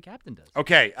 Copying what the captain does.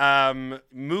 Okay,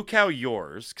 Mukau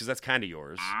yours, because that's kind of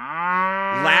yours.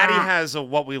 Laddie has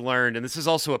what we learned, and this is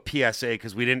also a PSA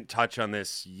because we didn't touch on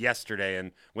this yesterday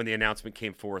and when the announcement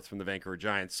came forth from the Vancouver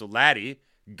Giants. So Laddie,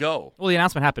 go. Well, the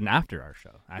announcement happened after our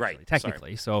show, actually, Right,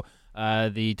 technically. So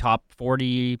the top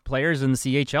 40 players in the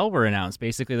CHL were announced.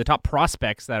 Basically, the top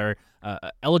prospects that are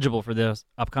eligible for this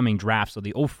upcoming draft. So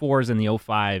the 04s and the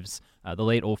 05s, the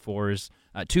late 04s.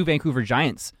 2 Vancouver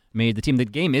Giants made the team. The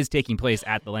game is taking place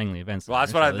at the Langley Event Center. Well,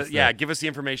 that's what So it's give us the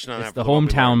information on it's that. the for what we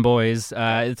hometown learned. boys.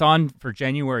 It's on for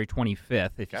January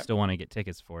 25th if you Okay. still want to get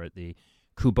tickets for it. The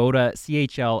Kubota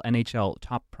CHL NHL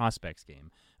Top Prospects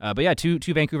game. But yeah, two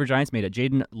Vancouver Giants made it.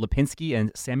 Jaden Lipinski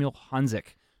and Samuel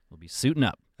Honzik will be suiting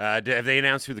up. Have they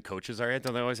announced who the coaches are yet?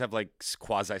 Don't they always have like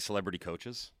quasi-celebrity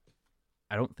coaches?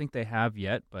 I don't think they have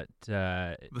yet, but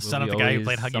the son of the guy who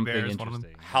played Huggy Bear is one of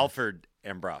them. Halford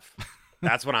and Bruff.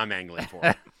 That's what I'm angling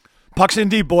for. Pucks in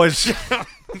deep, boys.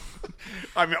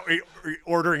 I'm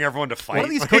ordering everyone to fight. One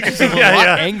of these coaches is a Yeah, lot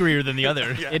yeah. angrier than the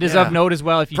other. It is of note as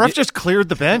well if you Pref just cleared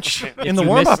the bench in the you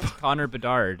warm up. missed Connor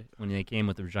Bedard when they came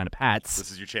with the Regina Pats.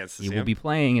 This is your chance to He see will him. be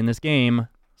playing in this game.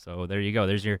 So there you go.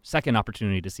 There's your second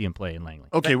opportunity to see him play in Langley.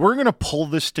 Okay, we're going to pull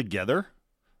this together,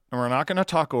 and we're not going to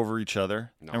talk over each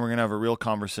other, No. and we're going to have a real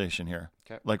conversation here,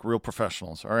 'Kay. like real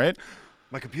professionals, all right?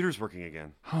 My computer's working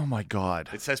again. Oh, my God.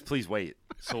 It says please wait,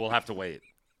 so we'll have to wait.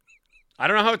 I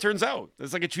don't know how it turns out.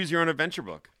 It's like a choose your own adventure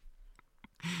book.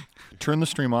 Turn the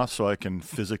stream off so I can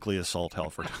physically assault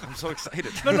Halford. I'm so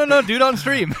excited. No, do it on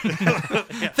stream.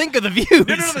 Think of the views.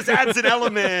 No, this adds an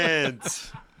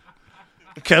element.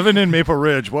 Kevin in Maple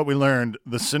Ridge, what we learned,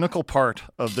 the cynical part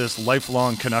of this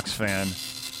lifelong Canucks fan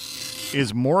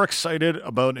is more excited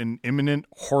about an imminent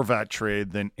Horvat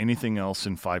trade than anything else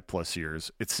in 5+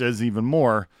 years. It says even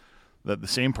more that the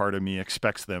same part of me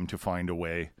expects them to find a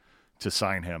way to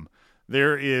sign him.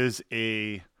 There is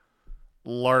a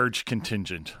large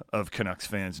contingent of Canucks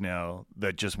fans now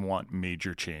that just want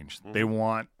major change. They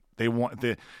want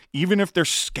even if they're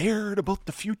scared about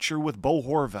the future with Bo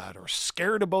Horvat or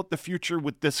scared about the future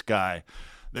with this guy,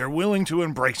 they're willing to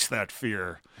embrace that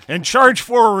fear and charge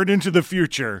forward into the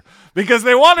future because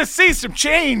they want to see some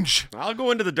change. I'll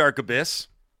go into the dark abyss.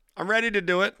 I'm ready to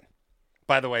do it.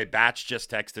 By the way, Batch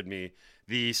just texted me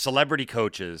the celebrity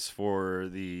coaches for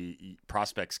the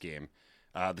prospects game.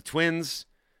 The Twins,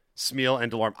 Smeal,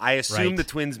 and Delorme. I assume Right. the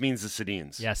Twins means the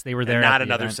Sedins. Yes, they were there And at not the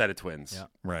another event. set of twins. Yeah.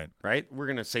 Right. Right? We're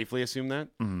going to safely assume that?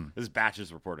 This is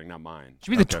Batch's reporting, not mine.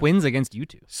 Should be the Okay. Twins against you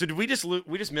two. So did we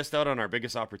just missed out on our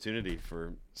biggest opportunity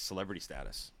for celebrity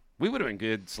status? We would have been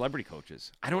good celebrity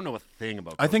coaches. I don't know a thing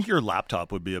about I think coaching. your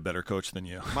laptop would be a better coach than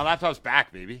you. My laptop's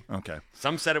back, baby. Okay.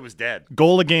 Some said it was dead.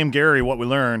 Goal a game, Gary, what we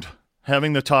learned,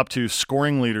 having the top two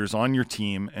scoring leaders on your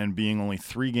team and being only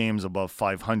 3 games above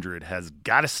 500 has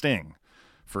got to sting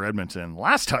for Edmonton.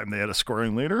 Last time they had a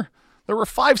scoring leader, there were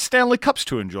 5 Stanley Cups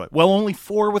to enjoy. Well, only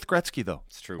 4 with Gretzky, though.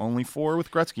 It's true. Only 4 with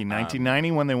Gretzky.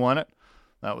 1990 when they won it.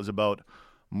 That was about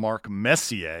Mark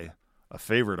Messier, a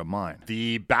favorite of mine.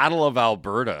 The Battle of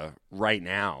Alberta right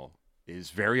now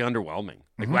is very underwhelming.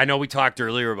 Like I know we talked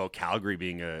earlier about Calgary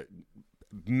being a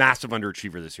massive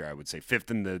underachiever this year, I would say. 5th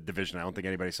in the division. I don't think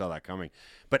anybody saw that coming.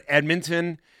 But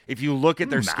Edmonton, if you look at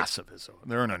their Massive is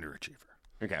they're an underachiever.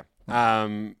 Okay.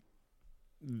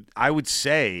 I would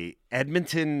say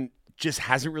Edmonton just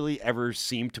hasn't really ever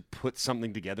seemed to put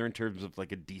something together in terms of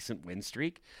like a decent win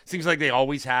streak. Seems like they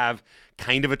always have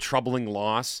kind of a troubling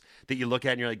loss that you look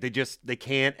at and you're like, they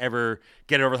can't ever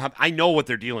get it over the hump. I know what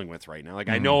they're dealing with right now. Like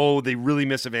I know they really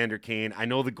miss Evander Kane. I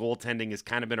know the goaltending has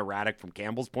kind of been erratic from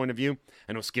Campbell's point of view.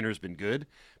 I know Skinner's been good,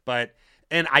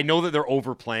 and I know that they're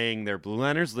overplaying their blue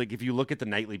liners. Like if you look at the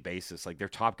nightly basis, like their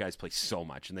top guys play so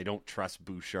much, and they don't trust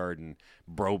Bouchard and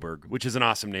Broberg, which is an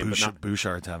awesome name, but not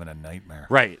Bouchard's having a nightmare.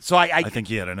 right. So I I think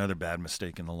he had another bad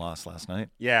mistake in the loss last night.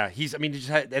 yeah, he's. I mean,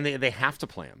 and they have to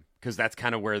play him because that's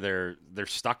kind of where they're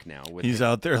stuck now. With He's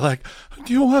out there like,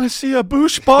 do you want to see a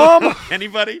Bouch bomb?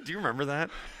 anybody? Do you remember that?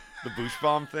 The Boosh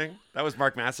Bomb thing? That was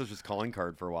Mark Massiv's calling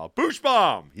card for a while. Boosh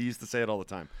Bomb! He used to say it all the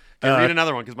time. Can I read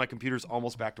another one because my computer's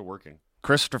almost back to working.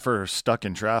 Christopher stuck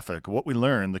in traffic. What we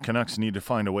learned, the Canucks need to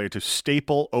find a way to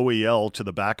staple OEL to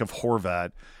the back of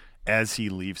Horvat as he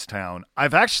leaves town.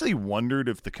 I've actually wondered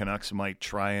if the Canucks might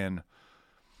try and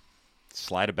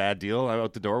Slide a bad deal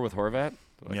out the door with Horvat?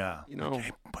 Like, yeah, You know.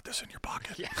 hey, put this in your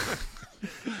pocket. Yeah.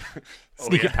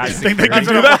 Sneak it past Think they can That's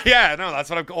do what that? yeah, no, that's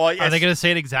what I'm. Well, yes. Are they going to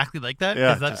say it exactly like that?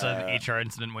 Yeah. Because that's an HR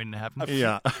incident waiting to happen.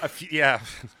 Yeah. Yeah,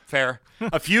 fair.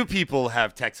 A few people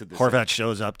have texted this. Horvat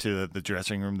shows up to the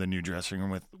dressing room, the new dressing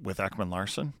room with Ekman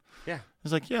Larson. Yeah.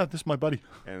 He's like, yeah, this is my buddy.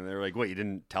 And they're like, "What? You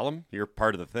didn't tell him? You're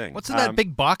part of the thing." What's in that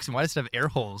big box and why does it have air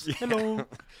holes? Hello.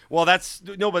 Well, that's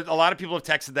no, but a lot of people have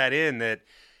texted that in that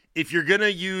if you're gonna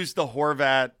use the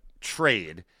Horvat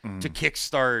trade to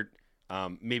kickstart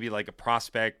maybe like a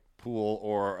prospect pool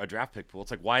or a draft pick pool,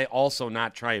 it's like why also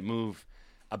not try and move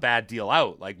a bad deal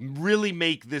out? Like really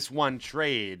make this one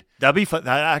trade. That'd be fun.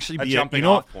 That'd actually A be jumping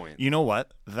off point. You know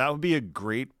what? That would be a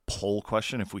great poll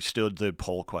question if we still did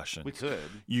poll question. We could.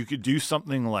 You could do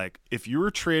something like, if you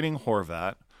were trading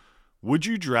Horvat, would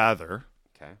you rather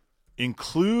Okay.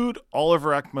 include Oliver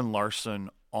Ekman Larson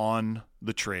on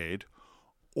the trade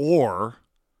or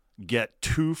get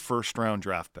 2 first-round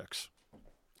draft picks?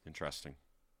 Interesting.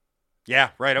 Yeah.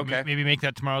 Right. Okay. Maybe make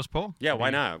that tomorrow's poll. Yeah.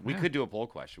 Why not? We could do a poll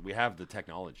question. We have the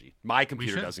technology. My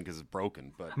computer should. doesn't because it's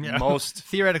broken, but Yeah. most.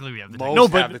 Theoretically, we have the Most- No,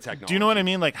 have the but technology. do you know what I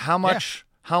mean? Like how much?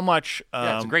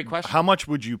 Yeah, it's a great question. How much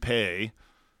would you pay?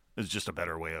 Is just a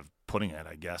better way of putting it,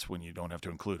 I guess, when you don't have to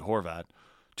include Horvat,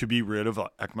 to be rid of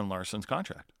Ekman Larson's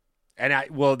contract. And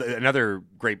another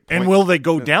great point. And will they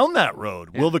go down that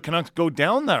road? Will the Canucks go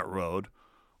down that road?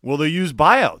 Will they use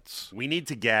buyouts? We need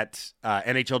to get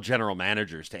NHL general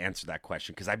managers to answer that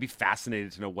question, because I'd be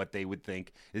fascinated to know what they would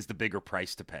think is the bigger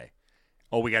price to pay.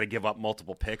 Oh, we got to give up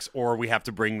multiple picks, or we have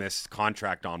to bring this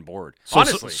contract on board.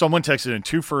 Honestly. Someone texted in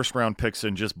 2 first-round picks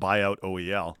and just buy out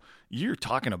OEL. You're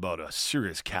talking about a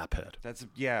serious cap hit. That's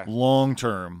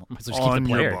long-term So just keep on the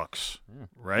your player. books,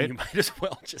 right? You might as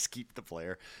well just keep the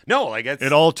player. No, like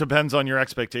It all depends on your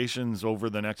expectations over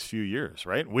the next few years,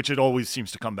 right? Which it always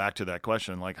seems to come back to that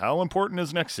question, like how important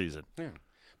is next season?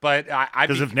 But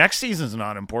Because if next season's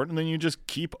not important, then you just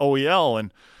keep OEL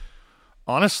and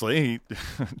honestly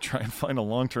try and find a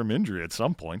long-term injury at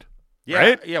some point.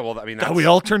 Right? Yeah, well, I mean, God, we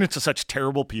all turn into such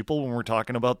terrible people when we're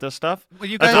talking about this stuff. Well,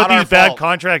 you That's guys- what Not our these bad fault.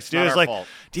 contracts do. Not Is our like, fault.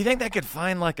 do you think they could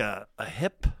find like a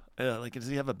hip? Like, does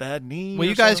he have a bad knee? Well, or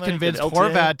you guys something? convinced An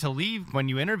LTA? Horvat to leave when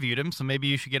you interviewed him, so maybe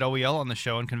you should get OEL on the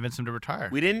show and convince him to retire.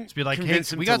 We didn't Just be like, hey,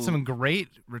 convince him we to got some great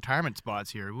retirement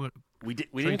spots here. We So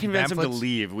didn't you convince him to pamphlets?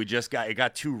 leave. We just it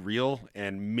got too real,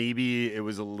 and maybe it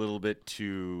was a little bit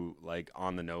too like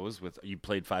on the nose. With you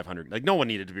played 500, like no one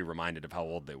needed to be reminded of how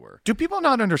old they were. Do people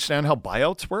not understand how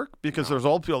buyouts work? Because there's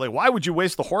all people like, why would you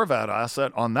waste the Horvat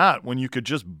asset on that when you could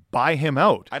just buy him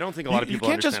out? I don't think a lot of You people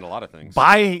can't just understand a lot of things.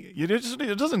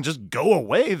 It doesn't just go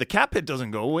away. The cap hit doesn't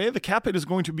go away. The cap hit is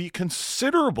going to be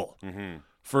considerable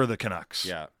for the Canucks.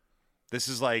 Yeah, this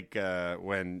is like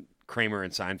when Kramer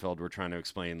and Seinfeld were trying to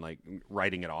explain like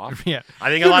writing it off. Yeah, I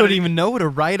think you a lot don't of even know what a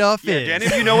write-off Yeah, is. do any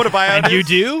of you know what a buyout and you is?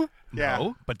 do? Yeah.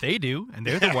 No, but they do, and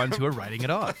they're the ones who are writing it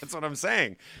off. That's what I'm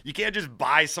saying. You can't just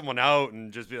buy someone out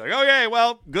and just be like, okay,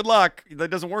 well, good luck. That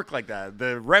doesn't work like that.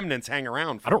 The remnants hang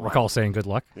around. For I don't a while. recall saying good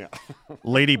luck. Yeah.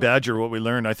 Lady Badger, what we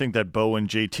learned, I think that Bo and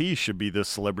JT should be the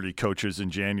celebrity coaches in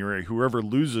January. Whoever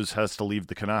loses has to leave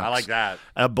the Canucks. I like that.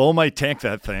 Bo might tank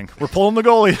that thing. We're pulling the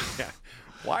goalie.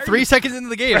 Why are 3 seconds into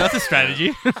the game, that's a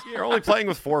strategy. You're only playing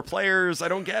with 4 players. I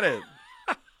don't get it.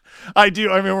 I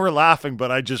do. I mean, we're laughing,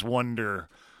 but I just wonder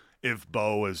if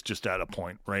Bo is just at a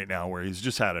point right now where he's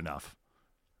just had enough.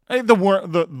 Hey, the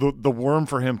worm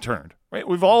for him turned. Right?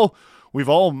 We've all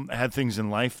had things in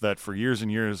life that for years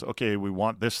and years, okay, we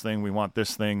want this thing,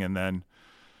 and then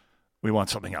we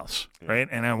want something else, right?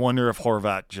 And I wonder if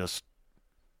Horvat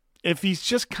if he's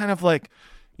just kind of like,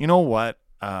 you know what?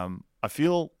 I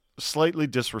feel slightly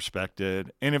disrespected,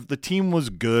 and if the team was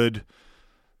good,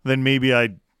 then maybe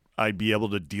I'd be able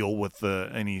to deal with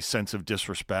any sense of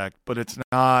disrespect, but it's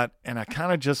not. And I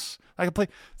kind of I could play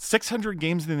 600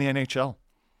 games in the NHL.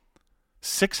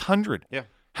 600. Yeah.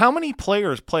 How many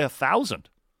players play 1,000?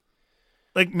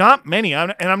 Like, not many.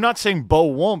 And I'm not saying Bo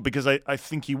won't, because I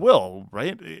think he will,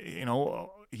 right? You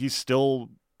know, he's still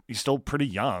pretty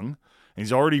young.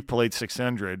 He's already played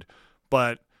 600,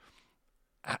 but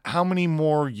how many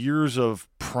more years of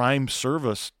prime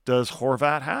service does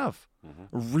Horvat have?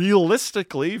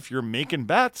 Realistically, if you're making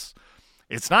bets,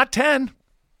 it's not 10,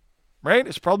 right?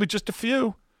 It's probably just a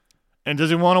few. And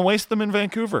does he want to waste them in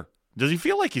Vancouver? Does he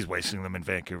feel like he's wasting them in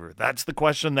Vancouver? That's the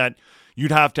question that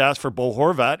you'd have to ask for Bo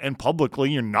Horvat, and publicly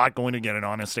you're not going to get an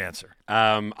honest answer.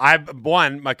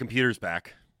 My computer's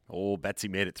back. Oh, Betsy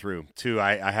made it through. 2,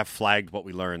 I have flagged what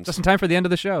we learned. Just in time for the end of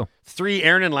the show. 3,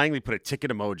 Aaron and Langley put a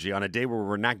ticket emoji on a day where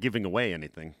we're not giving away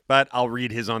anything. But I'll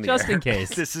read his on the Just air. in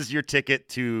case. This is your ticket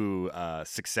to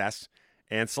success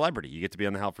and celebrity. You get to be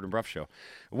on the Halford and Bruff show.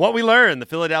 What we learned, the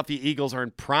Philadelphia Eagles are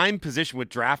in prime position with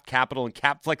draft capital and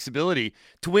cap flexibility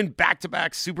to win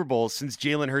back-to-back Super Bowls, since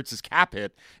Jalen Hurts' cap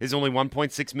hit is only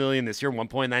 $1.6 million this year,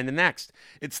 $1.9 million the next.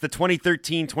 It's the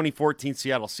 2013-2014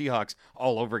 Seattle Seahawks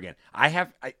all over again.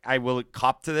 I will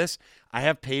cop to this. I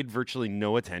have paid virtually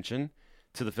no attention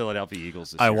to the Philadelphia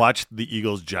Eagles this year. I watched the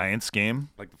Eagles-Giants game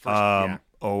Like the first,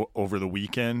 over the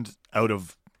weekend out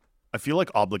of, I feel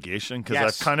like, obligation, because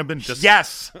Yes. I've kind of been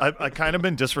I kind of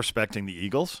been disrespecting the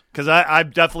Eagles, because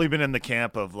I've definitely been in the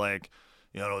camp of, like,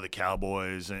 you know, the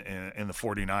Cowboys and the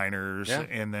 49ers. Yeah.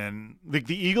 And then the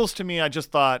Eagles, to me, I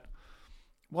just thought,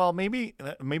 well, maybe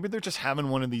they're just having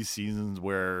one of these seasons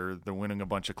where they're winning a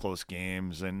bunch of close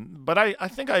games, but I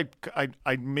think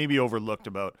I maybe overlooked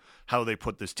about how they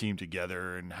put this team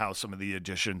together and how some of the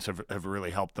additions have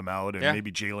really helped them out, and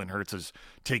maybe Jalen Hurts is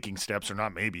taking steps, or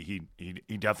not maybe,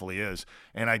 he definitely is,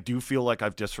 and I do feel like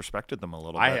I've disrespected them a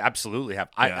little bit. I absolutely have.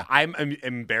 Yeah. I'm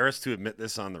embarrassed to admit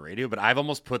this on the radio, but I've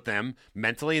almost put them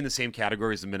mentally in the same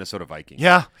category as the Minnesota Vikings.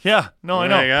 Yeah, no, I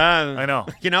know. I know.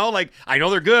 You know, like, I know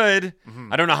they're good.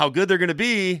 I don't know how good they're going to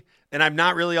be, and I'm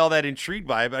not really all that intrigued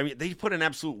by it. But I mean, they put an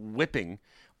absolute whipping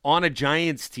on a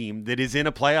Giants team that is in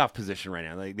a playoff position right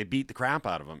now. They beat the crap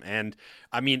out of them. And,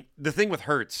 I mean, the thing with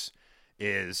Hurts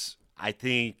is I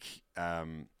think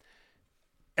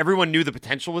everyone knew the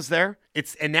potential was there.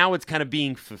 And now it's kind of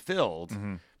being fulfilled.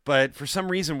 Mm-hmm. But for some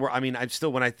reason, when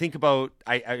I think about,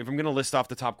 if I'm going to list off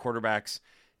the top quarterbacks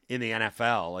in the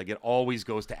NFL, like it always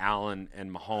goes to Allen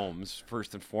and Mahomes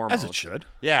first and foremost. As it should.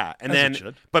 Yeah, and As then, it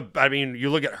should. but I mean, you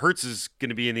look at Hurts is going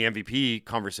to be in the MVP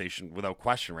conversation without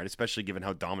question, right? Especially given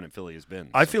how dominant Philly has been.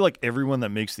 I feel like everyone that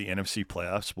makes the NFC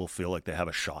playoffs will feel like they have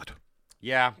a shot.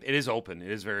 Yeah, it is open.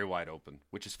 It is very wide open,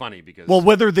 which is funny because... Well,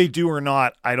 whether they do or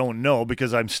not, I don't know,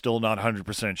 because I'm still not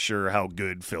 100% sure how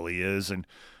good Philly is. And,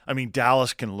 I mean,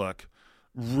 Dallas can look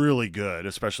really good,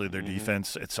 especially their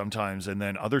defense at sometimes. And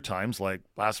then other times, like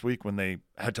last week when they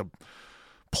had to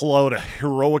pull out a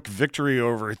heroic victory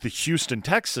over the Houston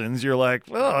Texans, you're like,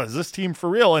 oh, is this team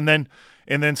for real? And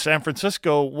then San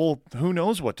Francisco, well, who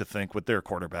knows what to think with their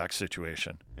quarterback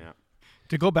situation. Yeah.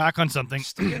 To go back on something,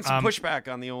 Still getting some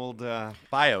pushback on the old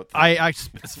buyout thing.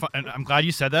 it's fun, and I'm glad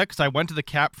you said that, because I went to the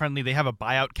Cap Friendly. They have a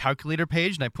buyout calculator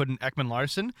page, and I put in Ekman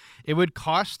Larson. It would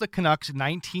cost the Canucks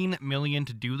 $19 million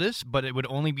to do this, but it would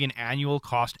only be an annual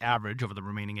cost average over the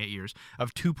remaining 8 years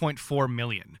of $2.4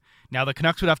 million. Now the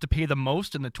Canucks would have to pay the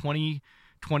most in the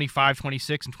 25,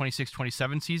 26, and 26,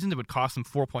 27 seasons. It would cost them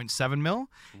 $4.7 million.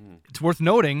 It's worth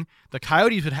noting the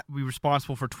Coyotes would be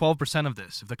responsible for 12% of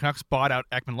this. If the Canucks bought out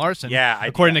Ekman Larson,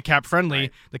 according to Cap Friendly,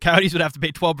 right. The Coyotes would have to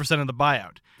pay 12% of the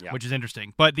buyout, which is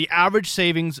interesting. But the average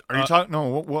savings... Are you talking?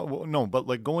 No, but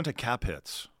like go into cap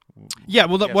hits. Yeah,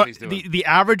 well, Yes, the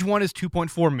average one is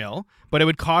 $2.4 million, but it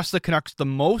would cost the Canucks the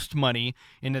most money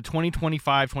in the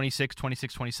 2025, 26,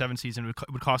 26, 27 season. It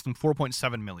would cost them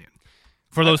 $4.7 million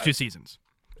for those 2 seasons.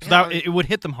 So it would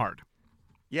hit them hard.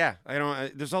 Yeah, I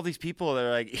don't. There's all these people that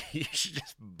are like, you should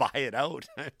just buy it out.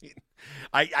 I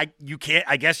mean, you can't.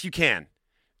 I guess you can.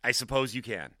 I suppose you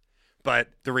can. But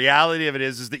the reality of it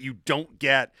is that you don't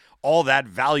get all that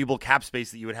valuable cap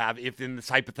space that you would have if in this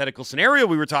hypothetical scenario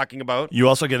we were talking about. You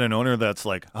also get an owner that's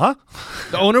like, huh?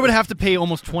 The owner would have to pay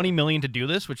almost $20 million to do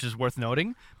this, which is worth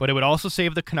noting. But it would also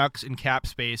save the Canucks in cap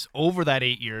space over that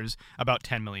 8 years about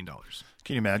 $10 million.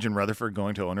 Can you imagine Rutherford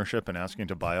going to ownership and asking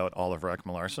to buy out Oliver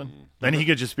Ekman-Larsson? Then he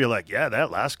could just be like, yeah,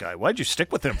 that last guy, why'd you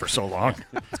stick with him for so long?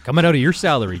 It's coming out of your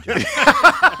salary, Joe.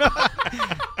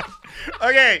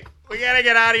 Okay, we got to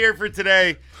get out of here for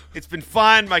today. It's been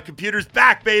fun. My computer's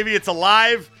back, baby. It's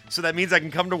alive. So that means I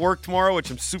can come to work tomorrow, which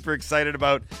I'm super excited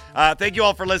about. Thank you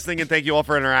all for listening, and thank you all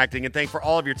for interacting, and thank for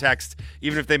all of your texts,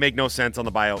 even if they make no sense on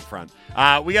the buyout front.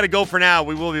 We got to go for now.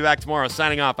 We will be back tomorrow.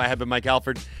 Signing off, I have been Mike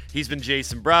Halford. He's been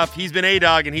Jason Bruff. He's been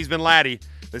A-Dog, and he's been Laddie.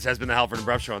 This has been the Halford and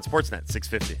Bruff Show on Sportsnet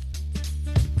 650.